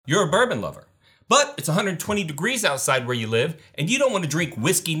You're a bourbon lover, but it's 120 degrees outside where you live, and you don't want to drink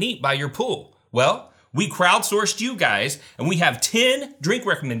whiskey neat by your pool. Well, we crowdsourced you guys, and we have 10 drink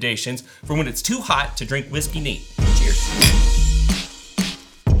recommendations for when it's too hot to drink whiskey neat. Cheers.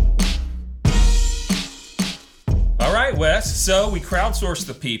 All right, Wes, so we crowdsourced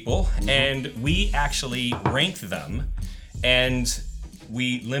the people, and we actually ranked them, and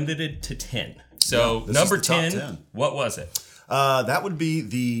we limited it to 10. So number 10, what was it? That would be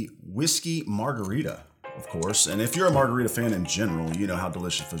the whiskey margarita, of course. And if you're a margarita fan in general, you know how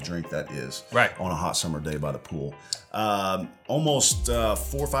delicious a drink that is. Right. On a hot summer day by the pool. Almost 4 or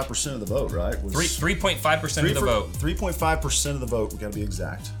 5% of the vote, right? 3.5% of the vote. 3.5% of the vote, we gotta be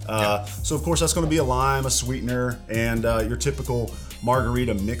exact. So of course that's gonna be a lime, a sweetener, and your typical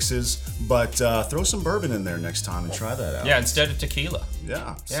margarita mixes. But throw some bourbon in there next time and try that out. Yeah, instead of tequila.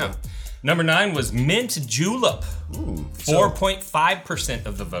 Yeah. Yeah. Number 9 was mint julep. 4.5%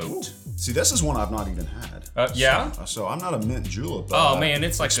 of the vote. See, this is one I've not even had. Yeah? So I'm not a mint julep man,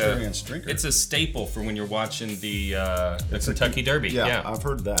 it's like experienced drinker. It's a staple for when you're watching the Kentucky Derby. Yeah, I've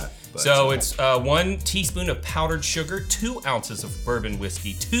heard that. So it's 1 teaspoon of powdered sugar, 2 ounces of bourbon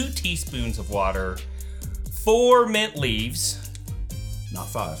whiskey, 2 teaspoons of water, 4 mint leaves. Not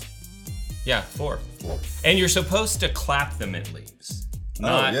 5. Yeah, 4. And you're supposed to clap the mint leaves. You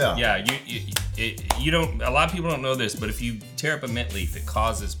don't. A lot of people don't know this, but if you tear up a mint leaf, it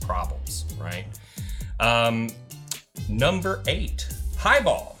causes problems, right? Number 8,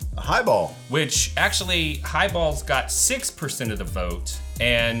 highball. A highball. Which actually, highball's got 6% of the vote,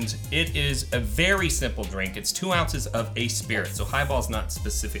 and it is a very simple drink. It's 2 ounces of a spirit. So highball's not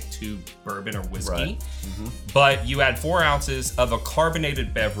specific to bourbon or whiskey, right. But you add 4 ounces of a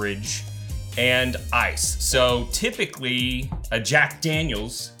carbonated beverage and ice. So typically, a Jack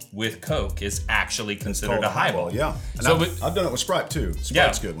Daniels with Coke is actually considered a highball. Yeah. And So I've done it with Sprite too.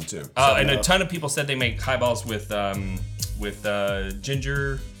 Sprite's a good one too. And a ton of people said they make highballs with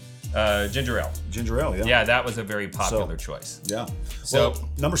ginger ale. Ginger ale, yeah. Yeah, that was a very popular choice. Yeah. So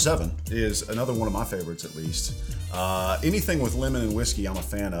number 7 is another one of my favorites, at least. Anything with lemon and whiskey, I'm a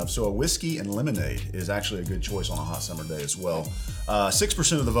fan of. So a whiskey and lemonade is actually a good choice on a hot summer day as well.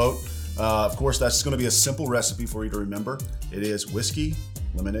 6% of the vote. Of course, that's going to be a simple recipe for you to remember. It is whiskey,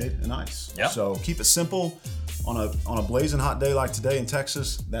 lemonade, and ice. Yep. So keep it simple. On a blazing hot day like today in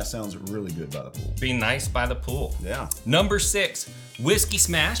Texas, that sounds really good by the pool. Be nice by the pool. Yeah. Number 6, whiskey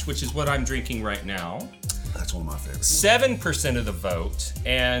smash, which is what I'm drinking right now. That's one of my favorites. 7% of the vote,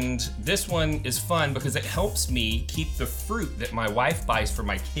 and this one is fun because it helps me keep the fruit that my wife buys for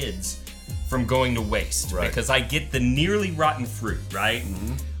my kids from going to waste. Right. Because I get the nearly rotten fruit, right?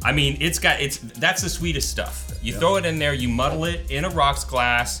 I mean, that's the sweetest stuff. You throw it in there, you muddle it in a rocks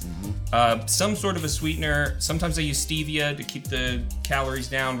glass, some sort of a sweetener. Sometimes I use stevia to keep the calories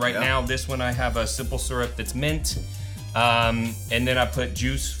down. Right now, this one I have a simple syrup that's mint, and then I put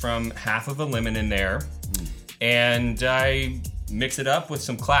juice from half of a lemon in there, and I mix it up with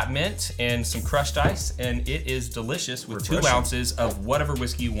some clap mint and some crushed ice, and it is delicious with Refreshing. 2 ounces of whatever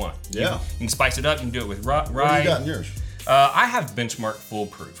whiskey you want. Yeah. You can spice it up. You can do it with rye. What do you got in yours? I have Benchmark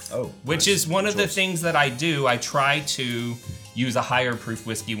Foolproof, which nice. is one of the Choice. things that I do. I try to use a higher proof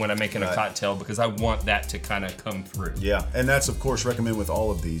whiskey when I'm making a cocktail because I want that to kind of come through. Yeah, and that's of course recommend with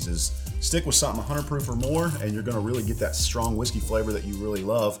all of these is stick with something 100 proof or more, and you're going to really get that strong whiskey flavor that you really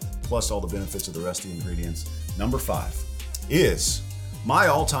love, plus all the benefits of the rest of the ingredients. Number 5 is my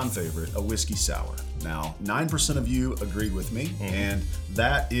all-time favorite, a whiskey sour. Now, 9% of you agreed with me, and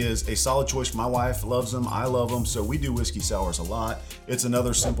that is a solid choice. My wife loves them, I love them, so we do whiskey sours a lot. It's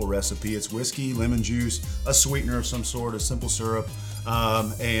another simple recipe. It's whiskey, lemon juice, a sweetener of some sort, a simple syrup,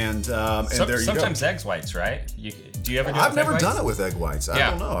 and there you go. Sometimes egg whites, right? Do you ever do it I've with never egg whites? done it with egg whites. I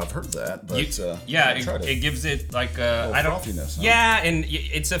don't know. I've heard that, but it gives it like a frothiness. Huh? Yeah, and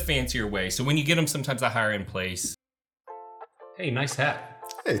it's a fancier way. So when you get them, sometimes I hire in place. Hey, nice hat.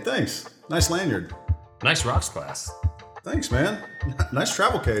 Hey, thanks. Nice lanyard. Nice rocks glass. Thanks, man. Nice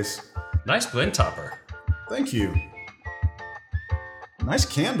travel case. Nice blend topper. Thank you. Nice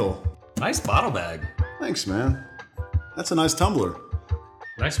candle. Nice bottle bag. Thanks, man. That's a nice tumbler.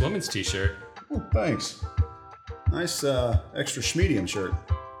 Nice women's t-shirt. Oh, thanks. Nice extra schmedium shirt.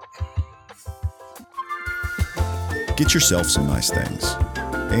 Get yourself some nice things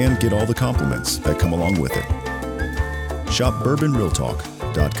and get all the compliments that come along with it. Shop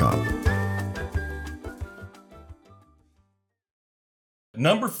bourbonrealtalk.com.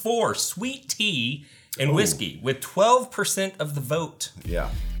 Number 4, sweet tea and whiskey with 12% of the vote. Yeah.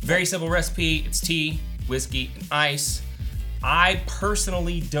 Very simple recipe. It's tea, whiskey, and ice. I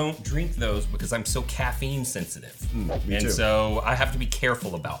personally don't drink those because I'm so caffeine sensitive. Me and too. so I have to be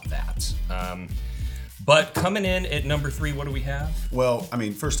careful about that. But coming in at number 3, what do we have? Well, I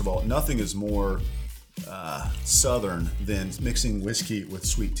mean, first of all, nothing is more southern than mixing whiskey with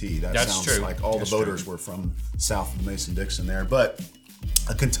sweet tea. That's sounds true. like all That's the voters were from south of Mason-Dixon there. But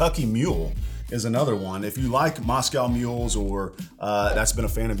a Kentucky Mule is another one. If you like Moscow Mules, or that's been a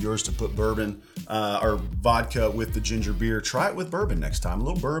fan of yours to put bourbon or vodka with the ginger beer, try it with bourbon next time. A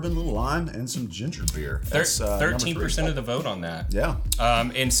little bourbon, a little lime, and some ginger beer. That's 13% of the vote on that. Yeah.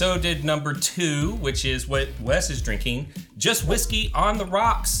 And so did number 2, which is what Wes is drinking. Just whiskey on the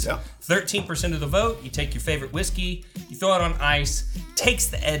rocks. Yeah. 13% of the vote. You take your favorite whiskey, you throw it on ice, takes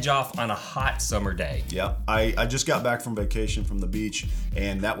the edge off on a hot summer day. Yeah, I just got back from vacation from the beach,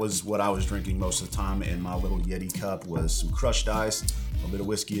 and that was what I was drinking most of the time in my little Yeti cup, was some crushed ice, a little bit of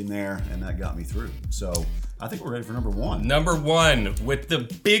whiskey in there, and that got me through. So I think we're ready for number 1. Number 1, with the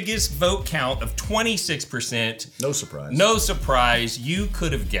biggest vote count of 26%. No surprise. No surprise, you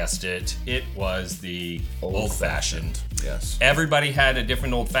could have guessed it. It was the old-fashioned. Yes. Everybody had a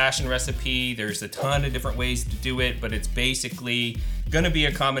different old-fashioned recipe. There's a ton of different ways to do it, but it's basically going to be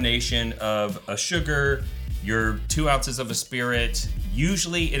a combination of a sugar, your 2 ounces of a spirit.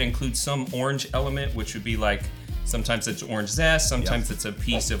 Usually it includes some orange element, which would be like, sometimes it's orange zest, sometimes it's a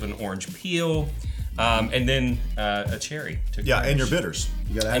piece of an orange peel, and then a cherry. Yeah, and your bitters.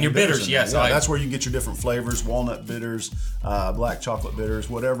 You gotta have and your bitters, in yes. there. Yeah, that's where you can get your different flavors: walnut bitters, black chocolate bitters,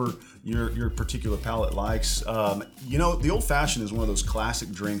 whatever your particular palate likes. You know, the old fashioned is one of those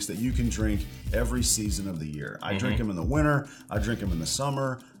classic drinks that you can drink every season of the year. I drink them in the winter. I drink them in the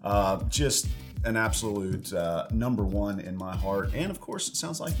summer. Just an absolute number 1 in my heart, and of course it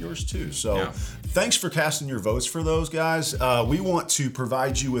sounds like yours too. So thanks for casting your votes for those, guys. We want to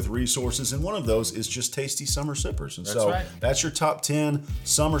provide you with resources, and one of those is just tasty summer sippers. And that's your top 10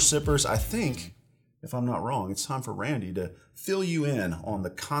 summer sippers. I think, if I'm not wrong, it's time for Randy to fill you in on the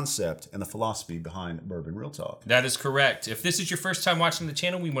concept and the philosophy behind Bourbon Real Talk. That is correct. If this is your first time watching the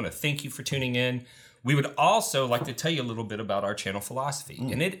channel, we want to thank you for tuning in. We would also like to tell you a little bit about our channel philosophy,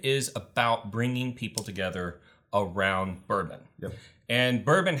 and it is about bringing people together around bourbon. Yep. And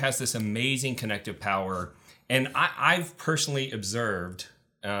bourbon has this amazing connective power, and I've personally observed,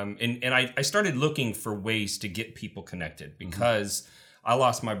 and I started looking for ways to get people connected because I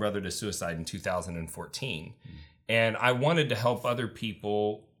lost my brother to suicide in 2014, and I wanted to help other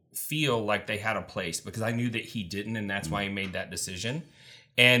people feel like they had a place because I knew that he didn't, and that's why he made that decision.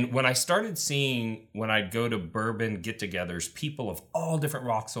 And when I started seeing, when I'd go to bourbon get-togethers, people of all different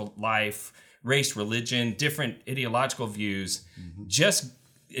walks of life, race, religion, different ideological views, just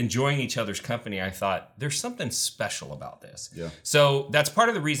enjoying each other's company, I thought, there's something special about this. Yeah. So that's part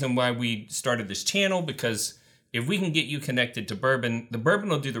of the reason why we started this channel, because if we can get you connected to bourbon, the bourbon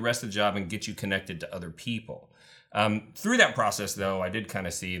will do the rest of the job and get you connected to other people. Through that process, though, I did kind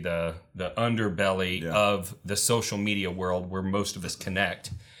of see the underbelly of the social media world where most of us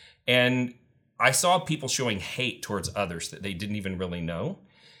connect. And I saw people showing hate towards others that they didn't even really know.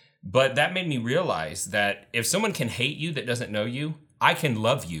 But that made me realize that if someone can hate you that doesn't know you, I can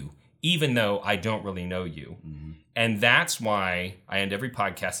love you, even though I don't really know you. And that's why I end every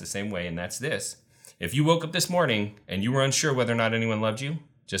podcast the same way, and that's this. If you woke up this morning and you were unsure whether or not anyone loved you,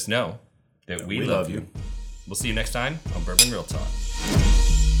 just know that we love you. We'll see you next time on Bourbon Real Talk.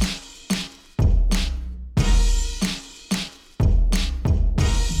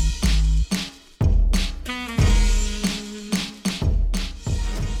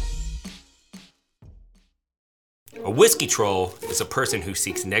 A whiskey troll is a person who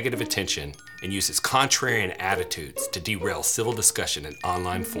seeks negative attention and uses contrarian attitudes to derail civil discussion in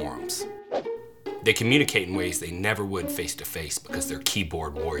online forums. They communicate in ways they never would face-to-face because they're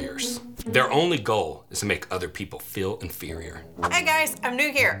keyboard warriors. Their only goal is to make other people feel inferior. Hey guys, I'm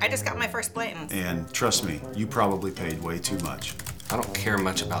new here. I just got my first Blanton's. And trust me, you probably paid way too much. I don't care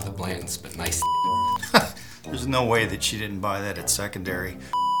much about the Blantons, but nice. There's no way that she didn't buy that at secondary.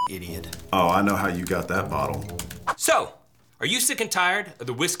 Idiot. Oh, I know how you got that bottle. So, are you sick and tired of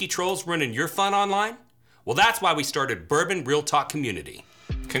the whiskey trolls running your fun online? Well, that's why we started Bourbon Real Talk Community.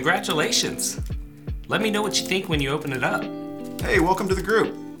 Congratulations. Let me know what you think when you open it up. Hey, welcome to the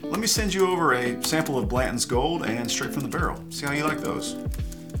group. Let me send you over a sample of Blanton's Gold and Straight from the Barrel. See how you like those.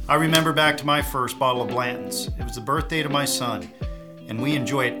 I remember back to my first bottle of Blanton's. It was the birthday to my son, and we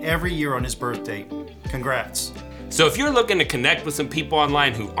enjoy it every year on his birthday. Congrats. So if you're looking to connect with some people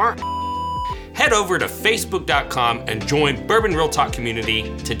online who aren't, head over to facebook.com and join Bourbon Real Talk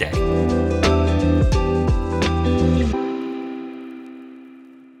Community today.